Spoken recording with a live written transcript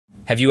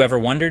Have you ever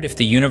wondered if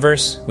the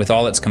universe, with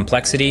all its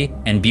complexity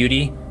and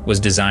beauty, was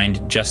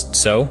designed just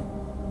so?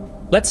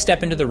 Let's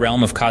step into the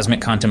realm of cosmic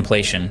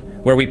contemplation,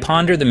 where we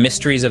ponder the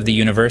mysteries of the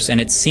universe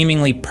and its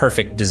seemingly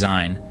perfect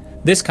design.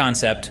 This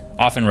concept,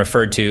 often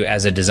referred to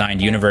as a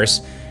designed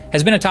universe,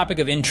 has been a topic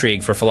of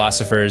intrigue for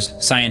philosophers,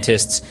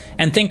 scientists,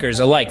 and thinkers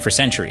alike for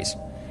centuries.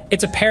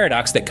 It's a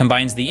paradox that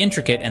combines the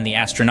intricate and the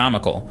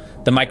astronomical,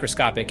 the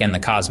microscopic and the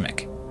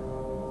cosmic.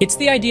 It's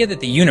the idea that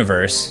the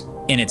universe,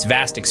 in its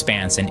vast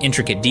expanse and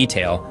intricate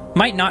detail,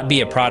 might not be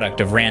a product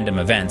of random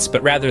events,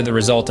 but rather the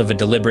result of a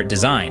deliberate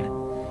design.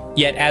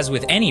 Yet, as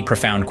with any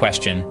profound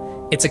question,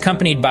 it's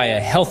accompanied by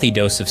a healthy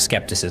dose of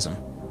skepticism.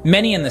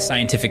 Many in the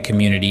scientific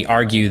community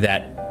argue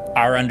that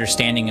our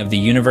understanding of the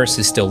universe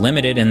is still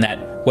limited and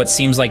that what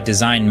seems like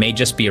design may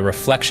just be a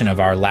reflection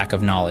of our lack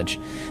of knowledge.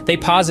 They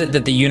posit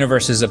that the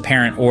universe's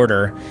apparent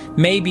order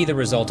may be the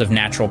result of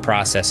natural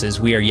processes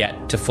we are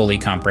yet to fully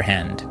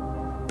comprehend.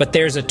 But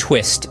there's a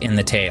twist in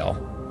the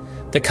tale.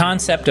 The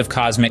concept of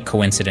cosmic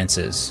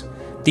coincidences.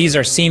 These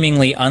are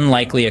seemingly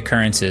unlikely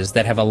occurrences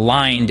that have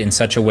aligned in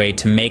such a way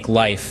to make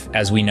life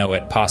as we know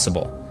it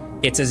possible.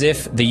 It's as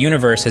if the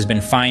universe has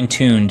been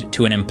fine-tuned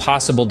to an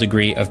impossible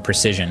degree of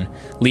precision,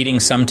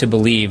 leading some to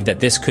believe that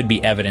this could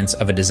be evidence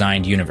of a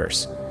designed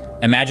universe.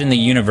 Imagine the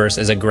universe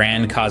as a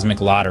grand cosmic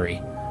lottery,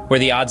 where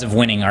the odds of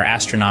winning are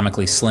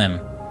astronomically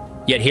slim.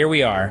 Yet here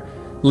we are,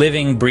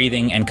 living,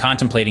 breathing, and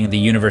contemplating the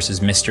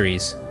universe's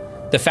mysteries.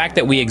 The fact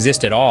that we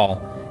exist at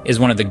all is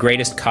one of the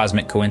greatest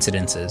cosmic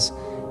coincidences,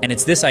 and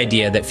it's this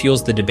idea that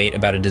fuels the debate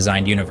about a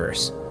designed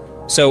universe.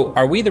 So,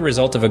 are we the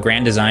result of a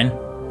grand design?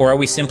 Or are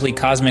we simply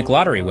cosmic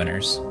lottery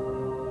winners?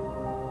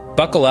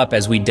 Buckle up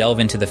as we delve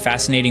into the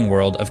fascinating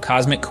world of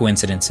cosmic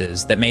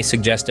coincidences that may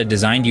suggest a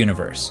designed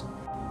universe.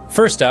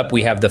 First up,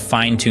 we have the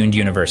fine-tuned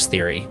universe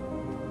theory.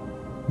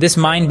 This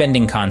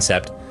mind-bending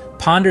concept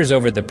ponders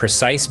over the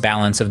precise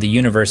balance of the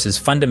universe's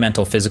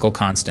fundamental physical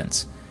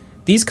constants.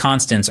 These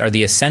constants are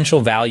the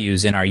essential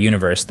values in our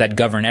universe that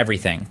govern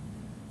everything,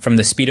 from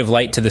the speed of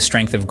light to the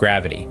strength of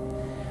gravity.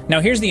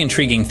 Now here's the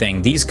intriguing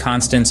thing, these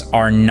constants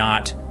are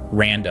not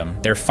random.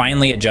 They're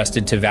finely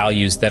adjusted to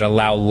values that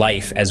allow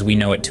life as we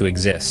know it to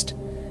exist.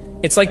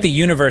 It's like the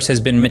universe has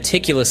been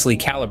meticulously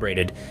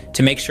calibrated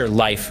to make sure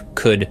life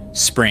could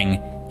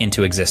spring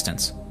into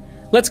existence.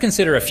 Let's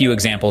consider a few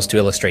examples to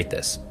illustrate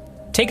this.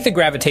 Take the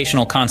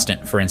gravitational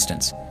constant, for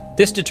instance.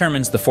 This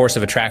determines the force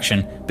of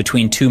attraction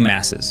between two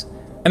masses.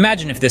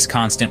 Imagine if this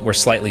constant were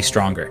slightly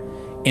stronger.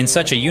 In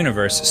such a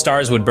universe,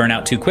 stars would burn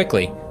out too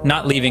quickly,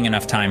 not leaving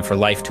enough time for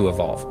life to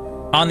evolve.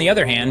 On the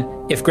other hand,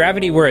 if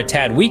gravity were a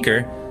tad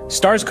weaker,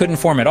 stars couldn't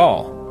form at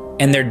all,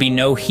 and there'd be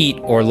no heat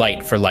or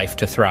light for life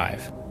to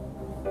thrive.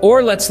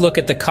 Or let's look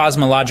at the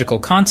cosmological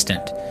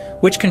constant,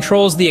 which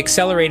controls the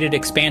accelerated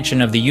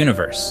expansion of the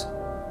universe.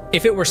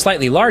 If it were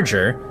slightly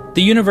larger,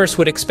 the universe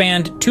would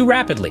expand too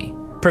rapidly,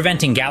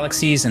 preventing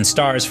galaxies and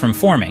stars from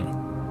forming.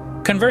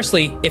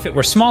 Conversely, if it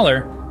were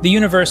smaller, the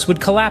universe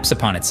would collapse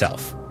upon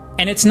itself.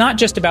 And it's not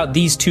just about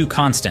these two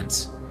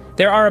constants.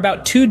 There are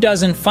about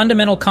 24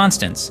 fundamental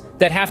constants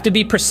that have to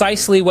be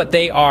precisely what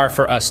they are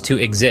for us to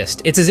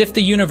exist. It's as if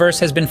the universe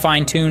has been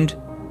fine-tuned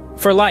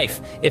for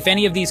life. If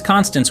any of these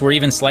constants were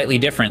even slightly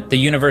different, the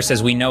universe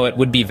as we know it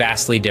would be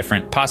vastly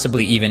different,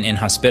 possibly even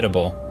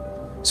inhospitable.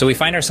 So we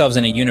find ourselves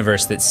in a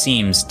universe that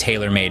seems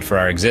tailor-made for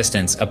our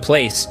existence, a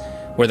place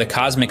where the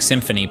cosmic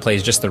symphony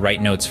plays just the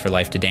right notes for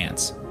life to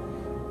dance.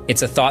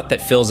 It's a thought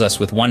that fills us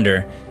with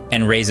wonder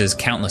and raises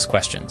countless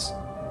questions.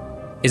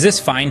 Is this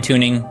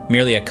fine-tuning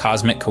merely a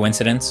cosmic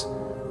coincidence?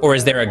 Or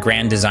is there a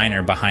grand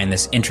designer behind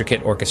this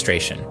intricate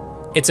orchestration?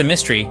 It's a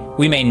mystery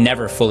we may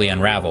never fully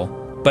unravel,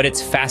 but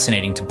it's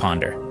fascinating to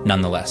ponder,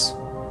 nonetheless.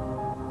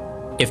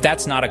 If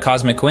that's not a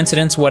cosmic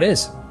coincidence, what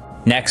is?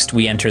 Next,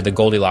 we enter the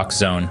Goldilocks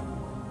Zone.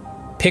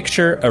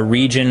 Picture a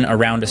region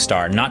around a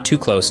star, not too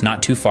close,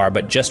 not too far,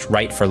 but just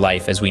right for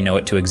life as we know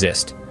it to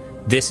exist.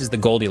 This is the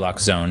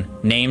Goldilocks Zone,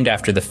 named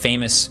after the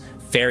famous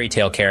fairy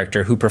tale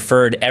character who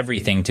preferred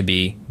everything to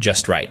be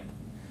just right.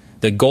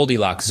 The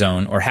Goldilocks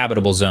Zone, or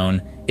habitable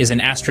zone, is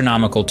an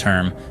astronomical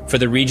term for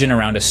the region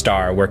around a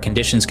star where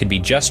conditions could be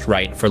just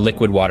right for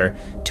liquid water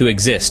to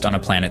exist on a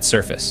planet's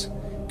surface.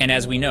 And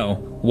as we know,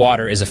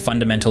 water is a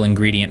fundamental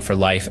ingredient for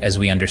life as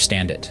we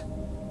understand it.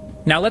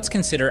 Now let's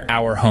consider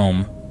our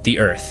home, the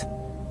Earth.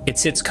 It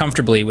sits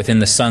comfortably within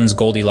the Sun's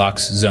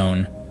Goldilocks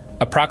Zone,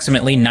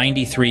 approximately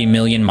 93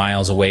 million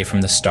miles away from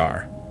the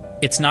star.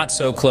 It's not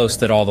so close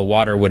that all the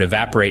water would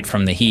evaporate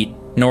from the heat,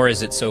 nor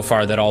is it so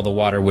far that all the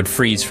water would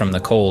freeze from the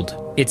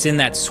cold. It's in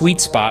that sweet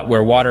spot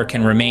where water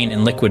can remain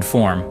in liquid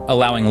form,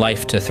 allowing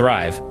life to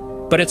thrive.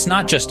 But it's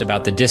not just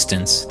about the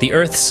distance. The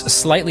Earth's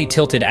slightly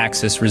tilted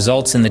axis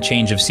results in the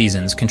change of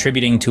seasons,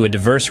 contributing to a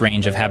diverse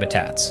range of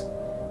habitats.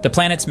 The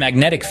planet's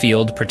magnetic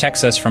field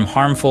protects us from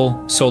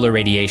harmful solar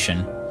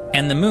radiation,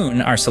 and the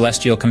Moon, our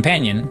celestial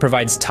companion,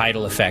 provides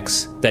tidal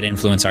effects that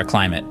influence our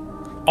climate.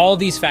 All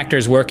these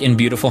factors work in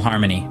beautiful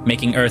harmony,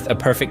 making Earth a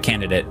perfect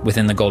candidate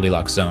within the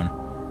Goldilocks Zone.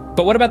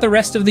 But what about the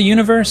rest of the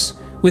universe?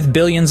 With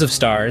billions of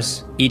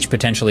stars, each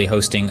potentially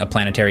hosting a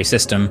planetary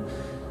system,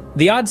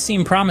 The odds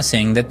seem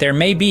promising that there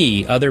may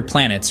be other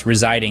planets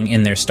residing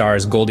in their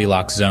star's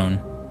Goldilocks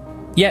zone.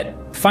 Yet,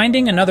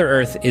 finding another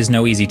Earth is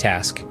no easy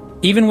task.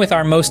 Even with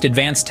our most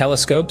advanced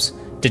telescopes,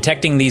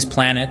 detecting these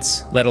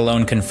planets, let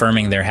alone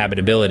confirming their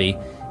habitability,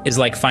 is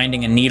like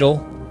finding a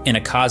needle in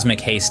a cosmic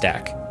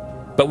haystack.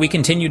 But we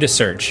continue to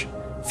search,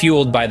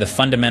 fueled by the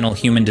fundamental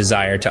human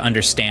desire to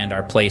understand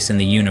our place in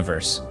the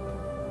universe.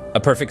 A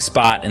perfect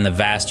spot in the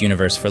vast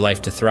universe for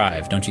life to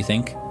thrive, don't you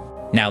think?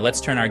 Now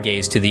let's turn our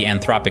gaze to the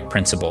Anthropic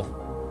Principle.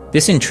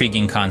 This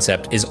intriguing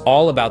concept is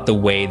all about the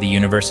way the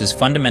universe's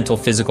fundamental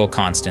physical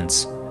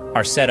constants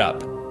are set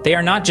up. They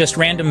are not just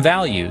random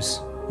values.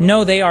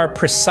 No, they are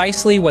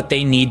precisely what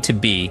they need to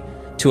be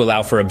to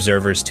allow for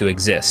observers to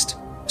exist.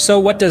 So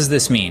what does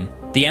this mean?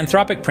 The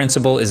Anthropic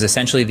Principle is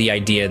essentially the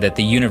idea that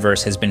the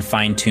universe has been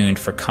fine-tuned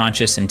for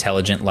conscious,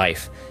 intelligent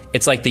life.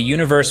 It's like the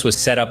universe was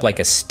set up like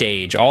a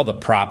stage, all the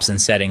props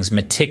and settings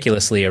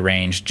meticulously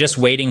arranged, just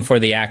waiting for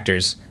the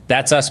actors.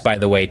 That's us, by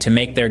the way, to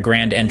make their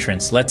grand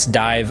entrance. Let's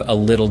dive a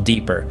little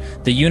deeper.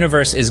 The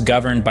universe is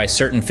governed by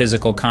certain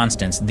physical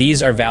constants.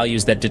 These are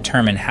values that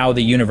determine how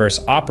the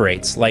universe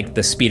operates, like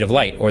the speed of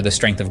light or the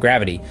strength of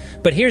gravity.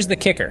 But here's the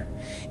kicker.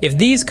 If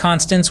these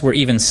constants were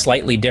even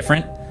slightly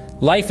different,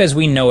 life as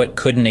we know it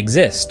couldn't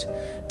exist.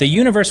 The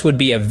universe would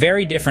be a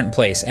very different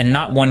place and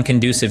not one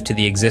conducive to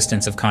the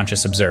existence of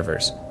conscious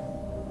observers.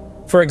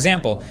 For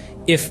example,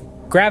 if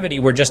gravity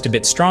were just a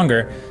bit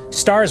stronger,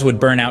 stars would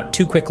burn out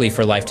too quickly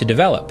for life to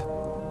develop.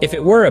 If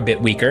it were a bit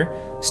weaker,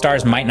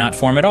 stars might not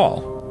form at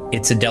all.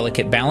 It's a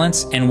delicate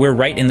balance, and we're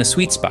right in the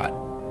sweet spot.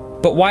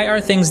 But why are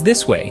things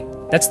this way?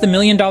 That's the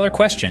million-dollar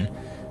question.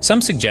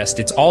 Some suggest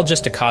it's all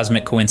just a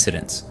cosmic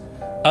coincidence.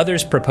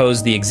 Others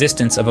propose the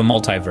existence of a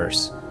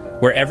multiverse,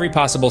 where every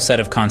possible set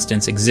of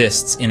constants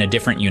exists in a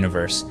different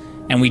universe,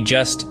 and we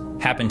just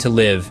happen to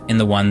live in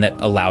the one that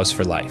allows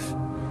for life.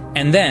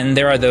 And then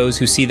there are those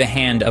who see the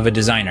hand of a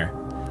designer,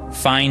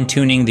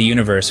 fine-tuning the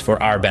universe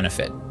for our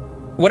benefit.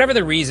 Whatever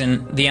the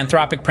reason, the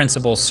Anthropic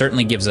Principle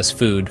certainly gives us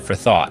food for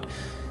thought.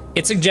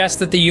 It suggests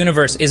that the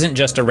universe isn't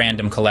just a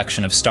random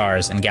collection of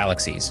stars and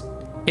galaxies.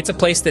 It's a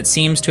place that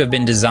seems to have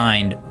been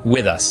designed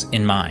with us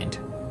in mind.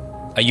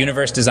 A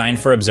universe designed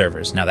for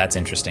observers. Now that's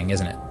interesting,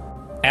 isn't it?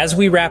 As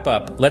we wrap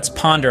up, let's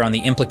ponder on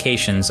the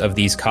implications of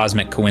these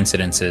cosmic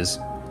coincidences.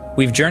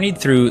 We've journeyed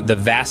through the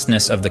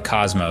vastness of the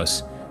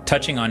cosmos,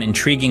 touching on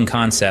intriguing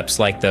concepts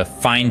like the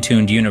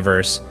fine-tuned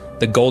universe,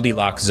 the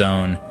Goldilocks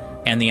Zone,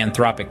 and the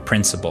Anthropic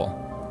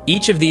Principle.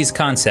 Each of these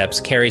concepts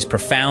carries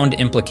profound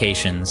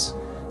implications,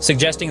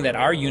 suggesting that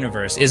our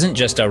universe isn't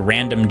just a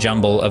random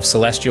jumble of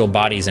celestial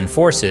bodies and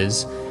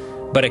forces,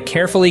 but a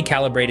carefully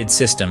calibrated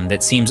system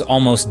that seems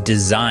almost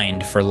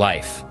designed for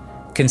life.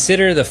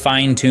 Consider the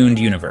fine-tuned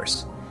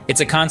universe.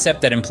 It's a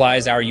concept that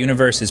implies our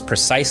universe is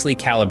precisely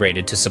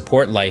calibrated to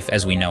support life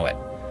as we know it.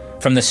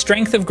 From the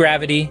strength of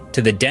gravity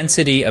to the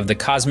density of the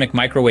cosmic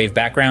microwave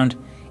background,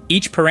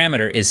 each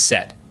parameter is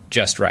set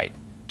just right.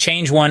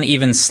 Change one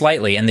even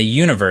slightly and the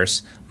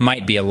universe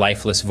might be a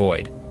lifeless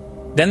void.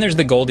 Then there's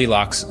the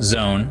Goldilocks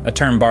Zone, a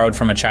term borrowed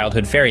from a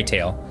childhood fairy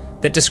tale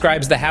that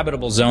describes the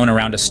habitable zone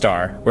around a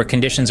star where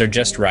conditions are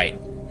just right,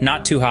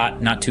 not too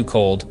hot, not too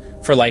cold,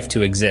 for life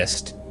to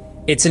exist.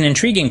 It's an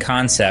intriguing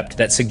concept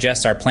that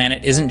suggests our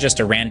planet isn't just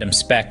a random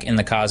speck in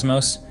the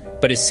cosmos,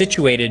 but is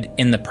situated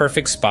in the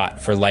perfect spot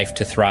for life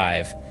to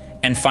thrive.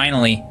 And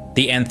finally,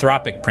 the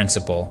Anthropic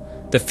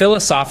Principle, the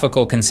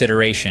philosophical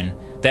consideration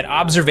that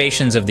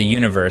observations of the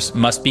universe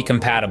must be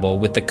compatible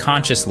with the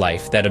conscious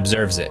life that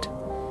observes it.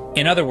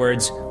 In other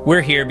words,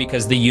 we're here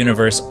because the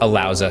universe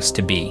allows us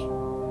to be.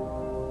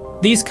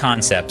 These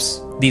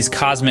concepts, these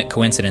cosmic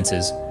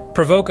coincidences,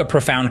 provoke a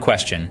profound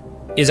question.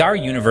 Is our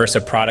universe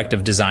a product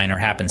of design or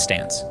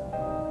happenstance?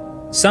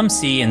 Some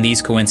see in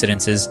these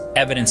coincidences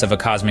evidence of a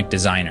cosmic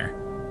designer.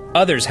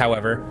 Others,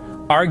 however,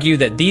 argue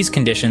that these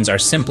conditions are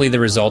simply the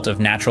result of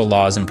natural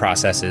laws and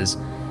processes,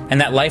 and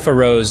that life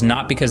arose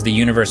not because the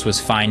universe was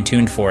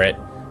fine-tuned for it,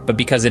 but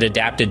because it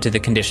adapted to the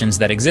conditions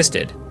that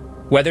existed.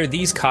 Whether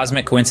these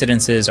cosmic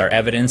coincidences are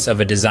evidence of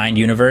a designed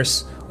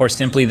universe, or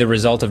simply the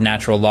result of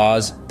natural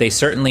laws, they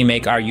certainly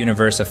make our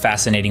universe a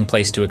fascinating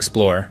place to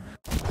explore.